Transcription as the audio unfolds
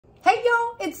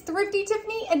it's Thrifty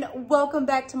Tiffany and welcome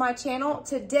back to my channel.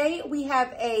 Today we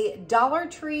have a Dollar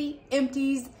Tree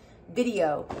Empties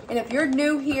video. And if you're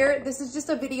new here, this is just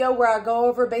a video where I go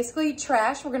over basically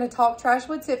trash. We're gonna talk trash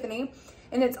with Tiffany.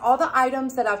 And it's all the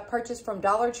items that I've purchased from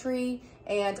Dollar Tree.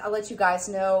 And I'll let you guys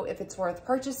know if it's worth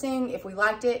purchasing, if we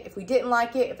liked it, if we didn't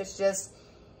like it, if it's just,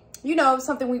 you know,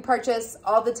 something we purchase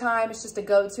all the time. It's just a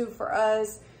go-to for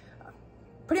us.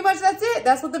 Pretty much that's it.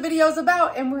 That's what the video is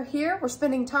about. And we're here, we're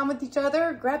spending time with each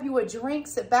other. Grab you a drink,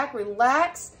 sit back,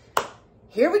 relax.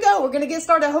 Here we go. We're gonna get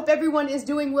started. I hope everyone is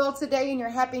doing well today and you're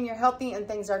happy and you're healthy and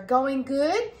things are going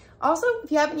good. Also,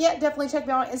 if you haven't yet, definitely check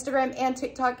me out on Instagram and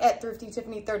TikTok at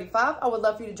ThriftyTiffany35. I would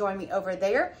love for you to join me over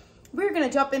there. We're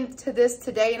gonna jump into this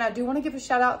today, and I do wanna give a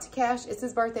shout out to Cash. It's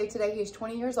his birthday today. He's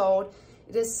 20 years old.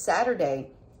 It is Saturday,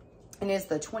 and it's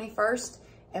the 21st.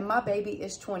 And my baby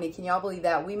is 20. Can y'all believe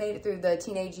that? We made it through the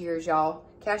teenage years, y'all.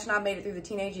 Cash and I made it through the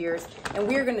teenage years. And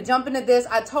we're going to jump into this.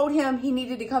 I told him he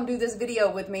needed to come do this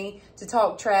video with me to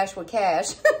talk trash with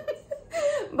Cash.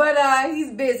 But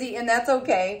he's busy, and that's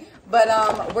okay.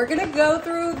 But we're going to go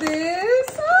through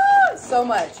this. So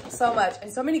much,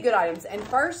 and so many good items. And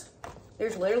first,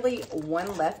 there's literally one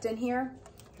left in here.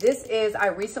 This is, I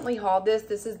recently hauled this.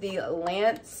 This is the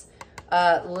Lance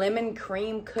lemon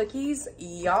cream cookies.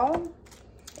 Y'all,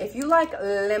 if you like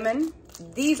lemon,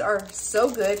 these are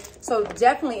so good. So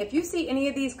definitely, if you see any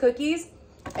of these cookies,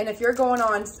 and if you're going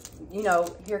on, you know,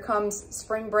 here comes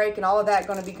spring break and all of that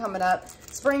going to be coming up.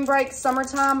 Spring break,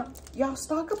 summertime, y'all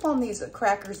stock up on these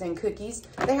crackers and cookies.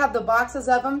 They have the boxes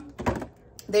of them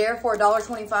there for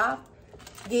 $1.25.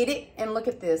 Get it, and look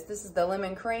at this. This is the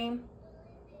lemon cream.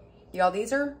 Y'all,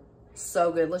 these are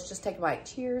so good. Let's just take a bite.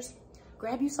 Cheers.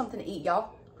 Grab you something to eat, y'all.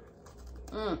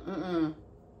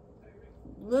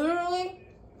 Literally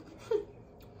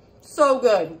so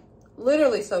good.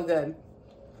 Literally so good.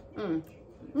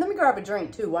 Let me grab a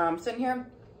drink too while I'm sitting here.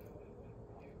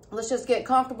 Let's just get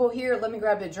comfortable here. Let me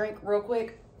grab a drink real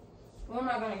quick. What am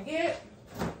I gonna get?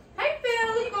 Hey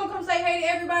Phil, you gonna come say hey to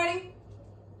everybody?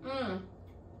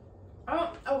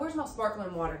 Oh, where's my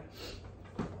sparkling water?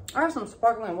 I have some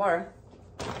sparkling water.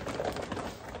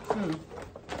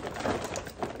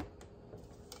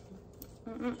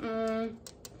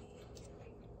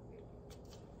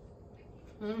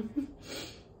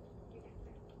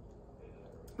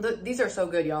 These are so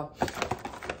good, y'all.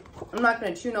 I'm not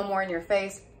gonna chew no more in your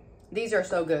face. These are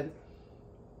so good.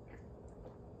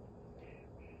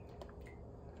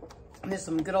 And there's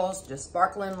some good old just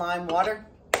sparkling lime water.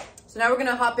 So now we're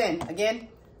gonna hop in. Again,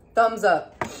 thumbs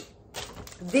up.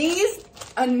 These,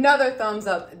 another thumbs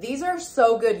up. These are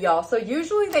so good, y'all. So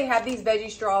usually they have these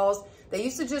veggie straws. They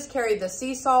used to just carry the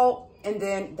sea salt and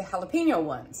then the jalapeno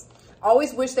ones.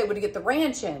 Always wish they would get the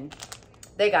ranch in.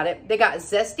 They got it. They got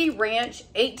Zesty Ranch,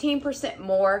 18%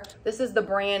 more. This is the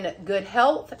brand Good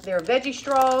Health. They're veggie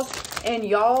straws. And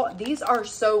y'all, these are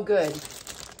so good.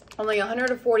 Only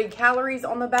 140 calories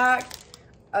on the back.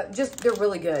 They're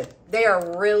really good. They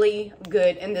are really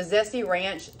good. And the Zesty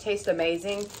Ranch tastes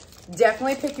amazing.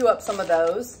 Definitely pick you up some of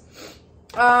those.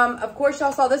 Of course,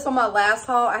 y'all saw this on my last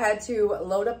haul. I had to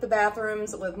load up the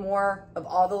bathrooms with more of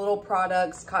all the little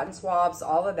products, cotton swabs,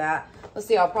 all of that. Let's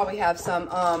see, I'll probably have some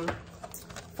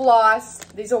floss.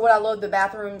 These are what I load the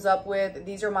bathrooms up with.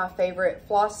 These are my favorite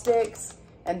floss sticks,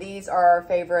 and these are our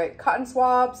favorite cotton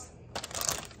swabs.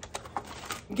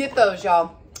 Get those,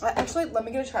 y'all. Actually, let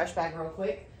me get a trash bag real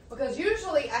quick, because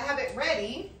usually I have it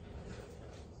ready,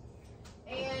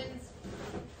 and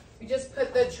you just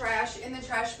put the trash in the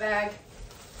trash bag at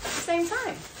the same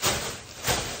time.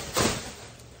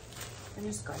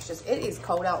 Goodness gracious, it is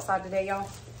cold outside today, y'all.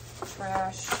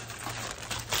 Trash.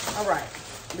 All right,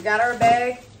 we got our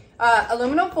bag.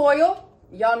 Aluminum foil.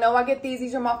 Y'all know I get these.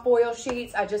 These are my foil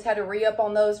sheets. I just had to re-up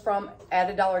on those from at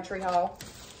a Dollar Tree haul.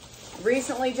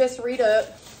 Recently just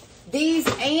re-up. These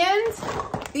and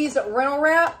these rental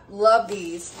wrap. Love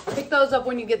these. Pick those up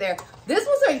when you get there. This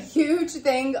was a huge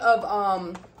thing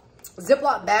of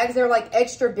Ziploc bags. They're like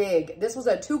extra big. This was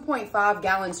a 2.5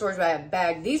 gallon storage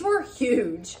bag. These were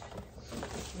huge.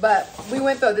 But we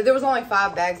went through. There was only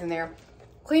 5 bags in there.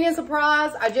 Clean and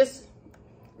Surprise. I just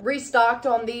restocked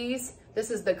on these. This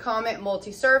is the Comet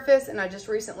multi-surface, and I just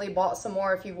recently bought some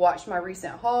more. If you've watched my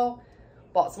recent haul,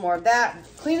 bought some more of that.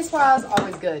 Clean and Surprise,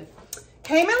 always good.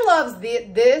 Cayman loves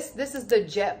this. This is the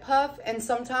Jet Puff, and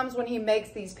sometimes when he makes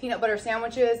these peanut butter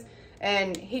sandwiches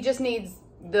and he just needs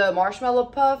the marshmallow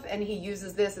puff and he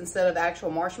uses this instead of actual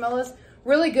marshmallows.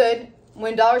 Really good.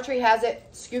 When Dollar Tree has it,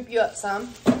 scoop you up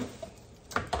some.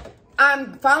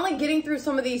 I'm finally getting through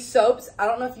some of these soaps. I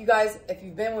don't know if you guys, if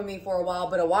you've been with me for a while,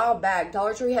 but a while back,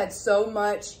 Dollar Tree had so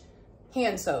much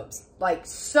hand soaps, like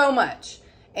so much.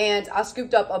 and I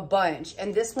scooped up a bunch.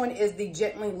 And this one is the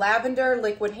Gently Lavender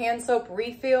Liquid Hand Soap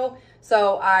Refill.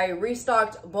 So I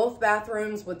restocked both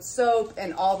bathrooms with soap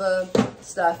and all the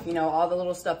stuff, you know, all the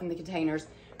little stuff in the containers.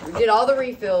 We did all the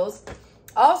refills.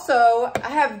 Also, I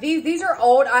have these are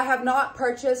old. I have not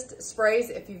purchased sprays.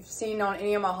 If you've seen on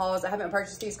any of my hauls, I haven't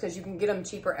purchased these because you can get them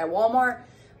cheaper at Walmart.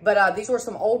 But these were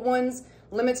some old ones.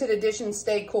 Limited edition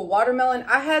Stay Cool Watermelon.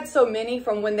 I had so many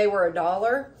from when they were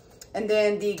 $1. And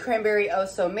then the Cranberry Oh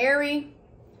So Merry.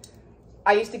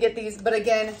 I used to get these, but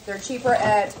again, they're cheaper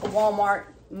at Walmart.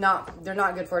 They're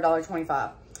not good for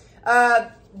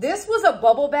 $1.25. This was a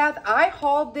bubble bath. I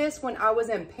hauled this when I was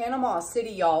in Panama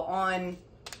City, y'all, on,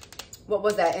 what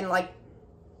was that, in like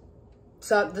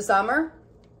the summer.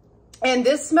 And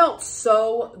this smelled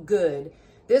so good.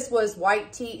 This was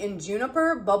white tea and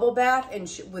juniper bubble bath and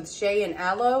with shea and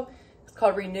aloe. It's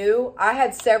called Renew. I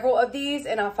had several of these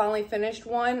and I finally finished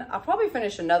one. I'll probably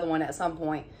finish another one at some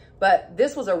point. But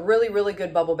this was a really, really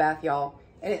good bubble bath, y'all.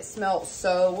 And it smelled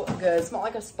so good. It smelled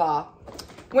like a spa.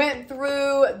 Went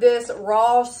through this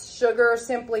Raw Sugar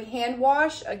Simply hand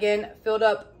wash. Again, filled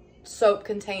up soap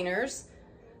containers.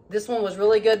 This one was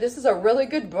really good. This is a really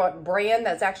good brand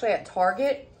that's actually at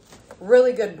Target.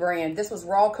 Really good brand. This was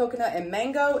raw coconut and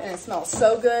mango, and it smelled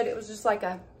so good. It was just like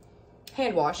a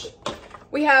hand wash.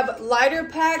 We have lighter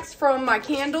packs from my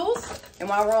candles. And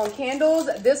while we're on candles,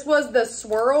 this was the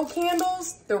swirl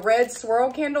candles, the red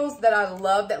swirl candles that I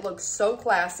love, that look so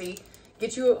classy.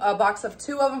 Get you a box of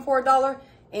 2 of them for $1,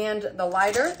 and the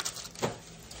lighter.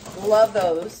 Love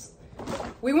those.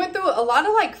 We went through a lot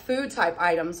of like food type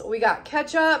items. We got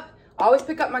ketchup. I always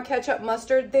pick up my ketchup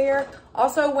mustard there.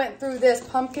 Also went through this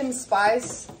pumpkin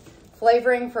spice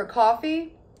flavoring for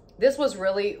coffee. This was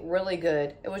really, really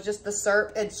good. It was just the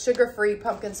syrup. It's sugar-free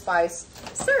pumpkin spice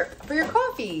syrup for your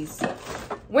coffees.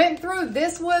 Went through,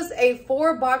 this was a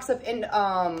 4-box of,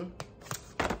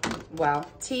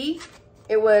 tea.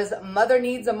 It was Mother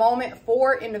Needs a Moment,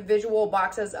 4 individual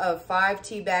boxes of 5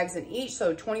 tea bags in each.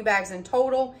 So 20 bags in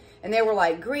total. And they were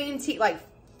like green tea, like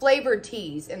flavored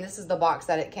teas. And this is the box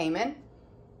that it came in.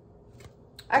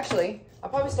 Actually, I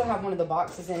probably still have one of the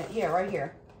boxes in it. Yeah, right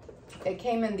here. It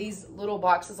came in these little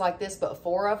boxes like this, but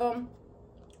 4 of them.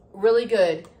 Really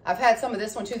good. I've had some of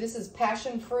this one too. This is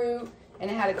passion fruit, and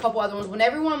it had a couple other ones. When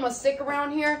everyone was sick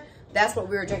around here, that's what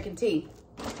we were drinking tea.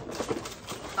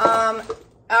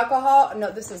 Alcohol.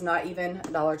 No, this is not even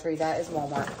Dollar Tree. That is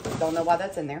Walmart. Don't know why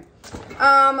that's in there.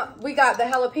 We got the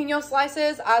jalapeno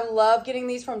slices. I love getting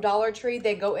these from Dollar Tree.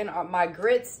 They go in my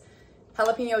grits.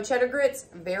 Jalapeno cheddar grits.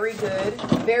 Very good.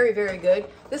 Very, very good.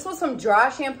 This was some dry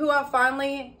shampoo I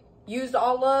finally used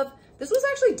all of. This was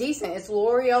actually decent. It's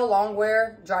L'Oreal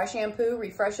Longwear Dry Shampoo.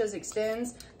 Refreshes,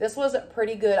 extends. This was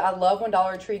pretty good. I love when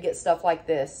Dollar Tree gets stuff like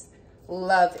this.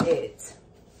 Love it.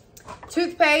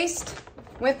 Toothpaste.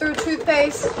 Went through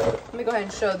toothpaste. Let me go ahead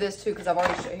and show this too, because I've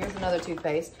already showed. Here's another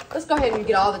toothpaste. Let's go ahead and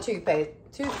get all the toothpaste.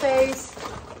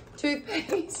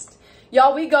 Toothpaste.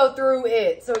 Y'all, we go through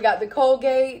it. So we got the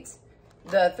Colgate,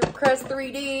 the Crest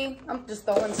 3D. I'm just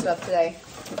throwing stuff today.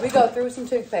 We go through some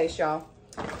toothpaste, y'all.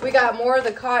 We got more of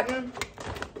the cotton.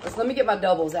 Let me get my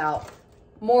doubles out.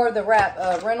 More of the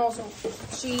Reynolds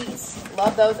sheets.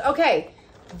 Love those. Okay,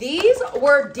 these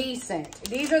were decent.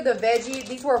 These are the veggie.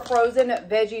 These were frozen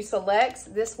veggie selects.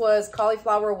 This was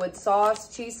cauliflower with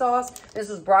sauce, cheese sauce. This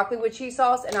was broccoli with cheese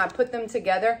sauce, and I put them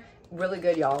together. Really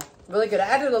good, y'all. Really good. I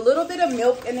added a little bit of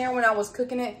milk in there when I was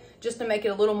cooking it just to make it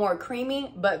a little more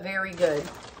creamy, but very good.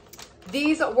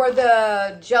 These were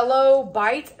the Jell-O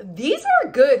bites. These are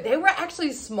good. They were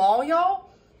actually small, y'all.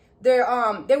 They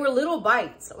were little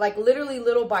bites, like literally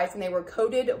little bites, and they were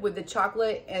coated with the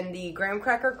chocolate and the graham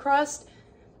cracker crust.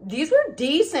 These were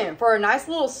decent for a nice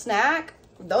little snack.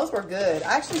 Those were good.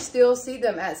 I actually still see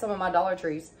them at some of my Dollar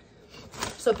Trees.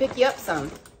 So pick you up some.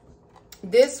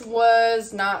 This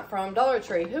was not from Dollar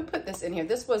Tree. Who put this in here?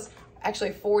 This was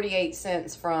actually 48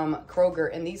 cents from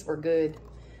Kroger, and these were good.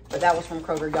 But that was from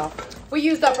Kroger, y'all. We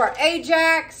used up our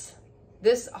Ajax.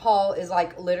 This haul is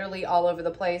like literally all over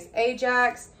the place.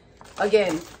 Ajax.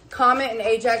 Again, Comet and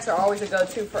Ajax are always a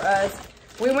go-to for us.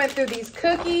 We went through these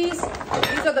cookies.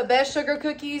 These are the best sugar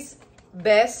cookies.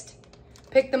 Best.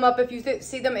 Pick them up if you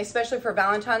see them, especially for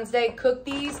Valentine's Day. Cook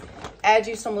these. Add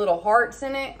you some little hearts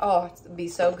in it. Oh, it'd be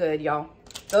so good, y'all.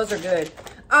 Those are good.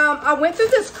 I went through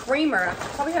this creamer. I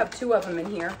probably have 2 of them in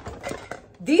here.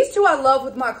 These 2 I love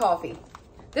with my coffee.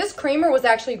 This creamer was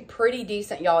actually pretty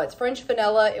decent, y'all. It's French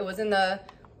vanilla. It was in the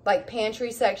like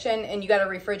pantry section, and you got to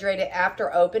refrigerate it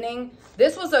after opening.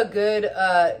 This was a good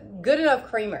enough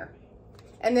creamer.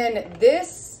 And then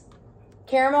this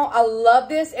caramel, I love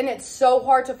this, and it's so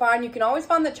hard to find. You can always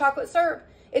find the chocolate syrup.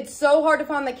 It's so hard to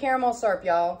find the caramel syrup,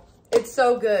 y'all. It's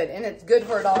so good, and it's good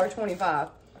for $1.25.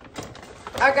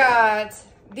 I got,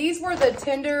 these were the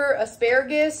tender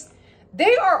asparagus.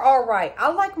 They are all right.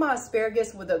 I like my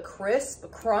asparagus with a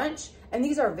crisp crunch, and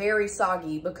these are very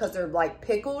soggy because they're like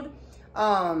pickled.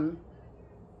 Actually,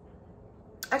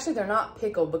 they're not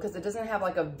pickled because it doesn't have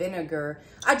like a vinegar.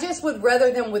 I just would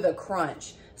rather them with a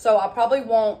crunch. So I probably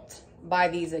won't buy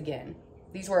these again.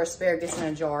 These were asparagus in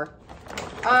a jar.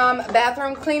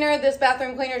 Bathroom cleaner. This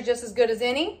bathroom cleaner is just as good as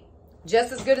any.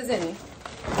 Just as good as any.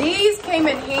 These came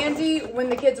in handy when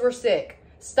the kids were sick.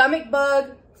 Stomach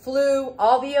bug, flu,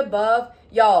 all the above.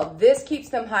 Y'all, this keeps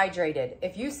them hydrated.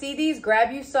 If you see these,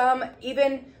 grab you some,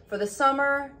 even for the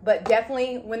summer, but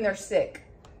definitely when they're sick.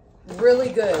 Really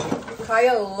good.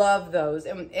 Kaya loved those.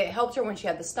 And it helped her when she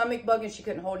had the stomach bug and she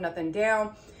couldn't hold nothing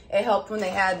down. It helped when they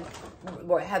had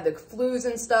the flus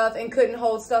and stuff and couldn't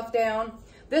hold stuff down.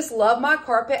 This Love My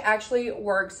Carpet actually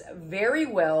works very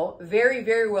well, very,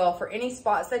 very well for any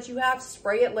spots that you have.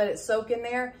 Spray it, let it soak in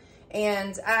there.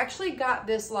 And I actually got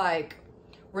this like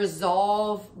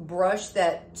Resolve brush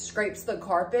that scrapes the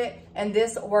carpet, and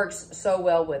this works so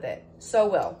well with it. So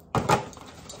well.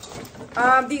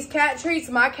 These cat treats,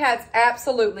 my cats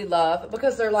absolutely love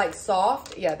because they're like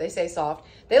soft. Yeah, they say soft.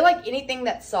 They like anything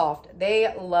that's soft.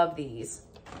 They love these.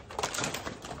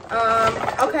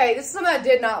 Okay, this is something I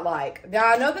did not like. Now,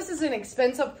 I know this is an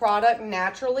expensive product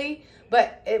naturally,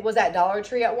 but it was at Dollar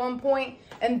Tree at one point.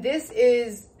 And this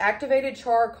is activated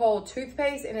charcoal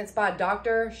toothpaste, and it's by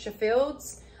Dr.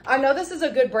 Sheffield's. I know this is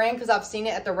a good brand because I've seen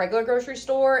it at the regular grocery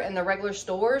store and the regular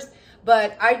stores,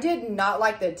 but I did not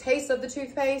like the taste of the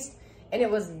toothpaste, and it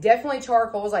was definitely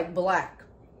charcoal. It was like black.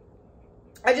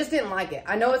 I just didn't like it.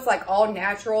 I know it's like all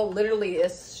natural. Literally,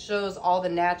 it shows all the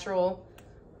natural,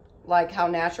 like how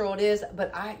natural it is,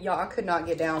 but y'all, I could not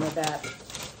get down with that.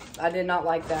 I did not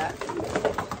like that.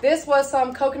 This was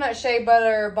some coconut shea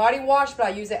butter body wash, but I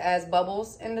use it as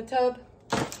bubbles in the tub.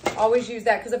 Always use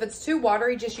that because if it's too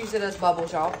watery, just use it as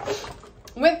bubbles, y'all.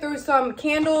 Went through some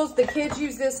candles. The kids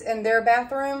use this in their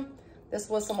bathroom. This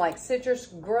was some like Citrus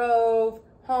Grove,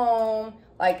 Home.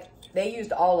 Like they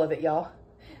used all of it, y'all.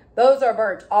 Those are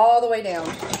burnt all the way down.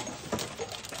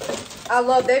 I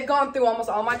love, they've gone through almost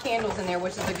all my candles in there,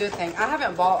 which is a good thing. I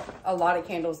haven't bought a lot of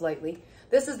candles lately.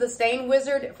 This is the Stain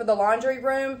Wizard for the laundry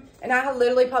room, and I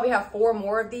literally probably have 4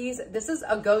 more of these. This is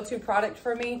a go-to product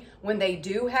for me when they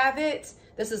do have it.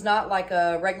 This is not like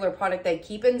a regular product they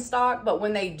keep in stock, but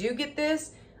when they do get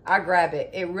this, I grab it.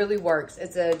 It really works.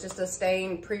 It's just a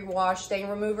stain, pre-wash stain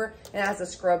remover, and it has a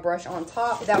scrub brush on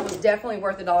top. That was definitely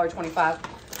worth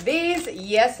 $1.25. These,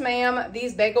 yes ma'am,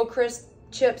 these Bagel Crisp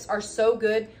chips are so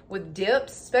good with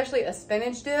dips, especially a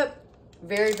spinach dip.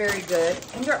 Very, very good.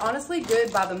 And they're honestly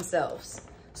good by themselves.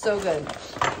 So good.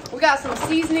 We got some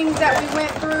seasonings that we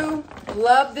went through.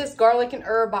 Love this garlic and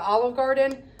herb by Olive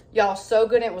Garden. Y'all, so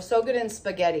good. It was so good in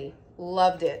spaghetti.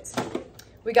 Loved it.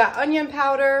 We got onion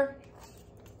powder,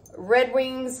 Red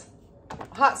Wings,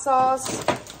 hot sauce.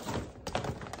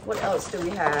 What else do we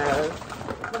have?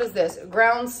 What is this?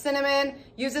 Ground cinnamon.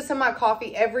 Use this in my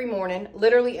coffee every morning.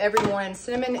 Literally every morning.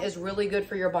 Cinnamon is really good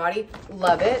for your body.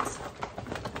 Love it.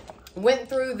 Went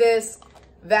through this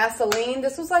Vaseline.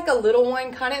 This was like a little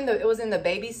one, kind of it was in the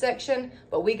baby section,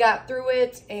 but we got through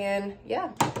it, and yeah,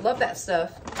 love that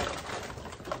stuff.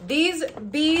 These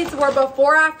beads were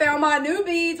before I found my new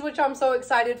beads, which I'm so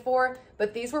excited for,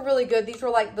 but these were really good. These were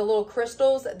like the little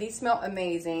crystals. These smell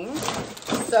amazing.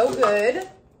 So good.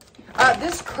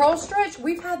 This curl stretch,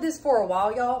 we've had this for a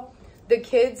while, y'all. The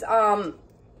kids,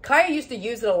 Kaya used to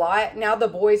use it a lot. Now the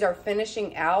boys are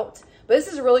finishing out. But this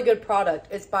is a really good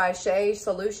product. It's by Shea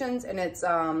Solutions, and it's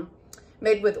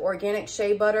made with organic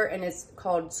shea butter, and it's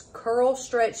called Curl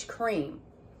Stretch Cream.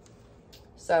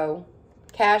 So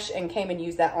Cash and Cayman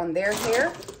use that on their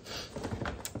hair.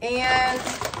 And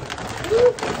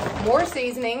more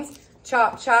seasonings,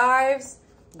 chopped chives,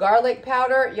 garlic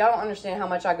powder. Y'all don't understand how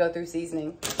much I go through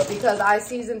seasoning because I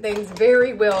season things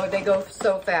very well. They go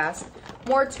so fast.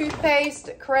 More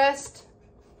toothpaste, Crest.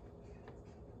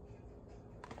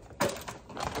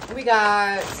 We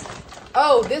got,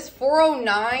 oh, this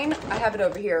 409. I have it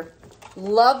over here.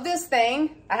 Love this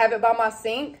thing. I have it by my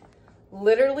sink.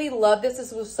 Literally love this.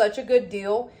 This was such a good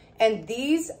deal. And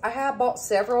these, I have bought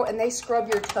several, and they scrub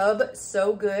your tub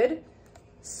so good.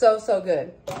 So, so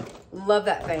good. Love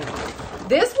that thing.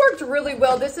 This worked really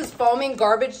well. This is foaming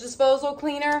garbage disposal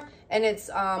cleaner, and it's,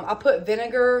 I put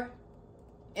vinegar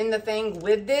in the thing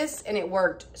with this, and it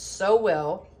worked so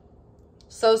well.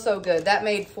 So, so good. That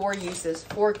made 4 uses,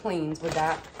 4 cleans with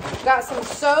that. Got some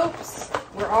soaps.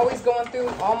 We're always going through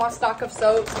all my stock of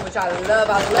soaps, which I love.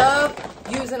 I love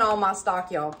using all my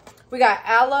stock, y'all. We got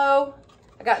aloe.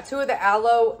 I got 2 of the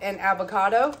aloe and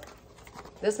avocado.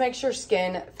 This makes your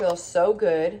skin feel so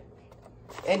good.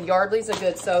 And Yardley's a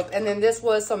good soap. And then this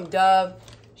was some Dove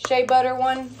Shea Butter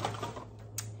one.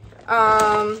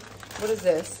 What is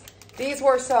this? These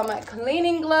were some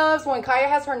cleaning gloves. When Kaya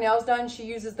has her nails done, she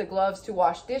uses the gloves to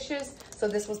wash dishes. So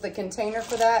this was the container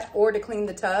for that, or to clean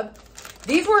the tub.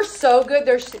 These were so good.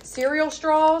 They're cereal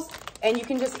straws, and you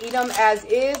can just eat them as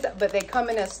is, but they come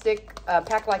in a stick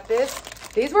pack like this.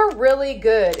 These were really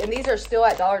good, and these are still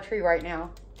at Dollar Tree right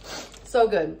now. So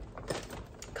good.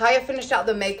 Kaya finished out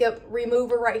the makeup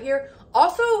remover right here.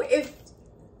 Also, if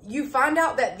you find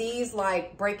out that these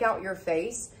like break out your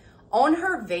face, on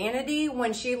her vanity,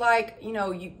 when she like, you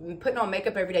know, you putting on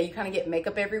makeup every day, you kind of get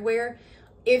makeup everywhere.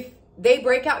 If they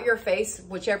break out your face,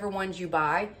 whichever ones you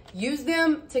buy, use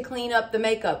them to clean up the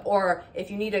makeup. Or if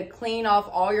you need to clean off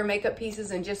all your makeup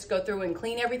pieces and just go through and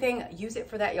clean everything, use it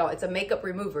for that, y'all. It's a makeup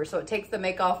remover, so it takes the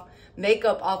makeup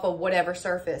off of whatever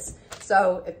surface.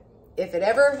 So if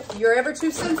you're ever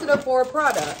too sensitive for a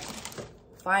product,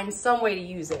 find some way to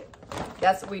use it.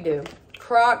 That's what we do.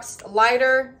 Crocs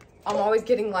lighter. I'm always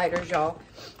getting lighters, y'all.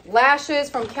 Lashes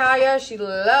from Kaya. She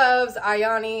loves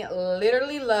Ayani.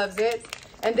 Literally loves it.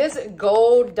 And this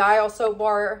gold dial soap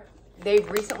bar, they've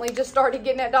recently just started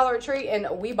getting at Dollar Tree, and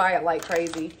we buy it like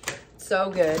crazy.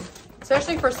 So good.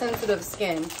 Especially for sensitive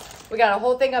skin. We got a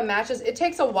whole thing of matches. It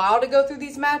takes a while to go through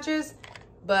these matches,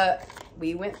 but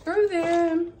we went through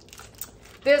them.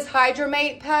 This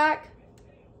Hydramate pack.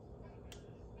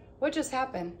 What just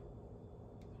happened?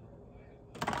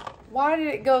 Why did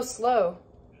it go slow?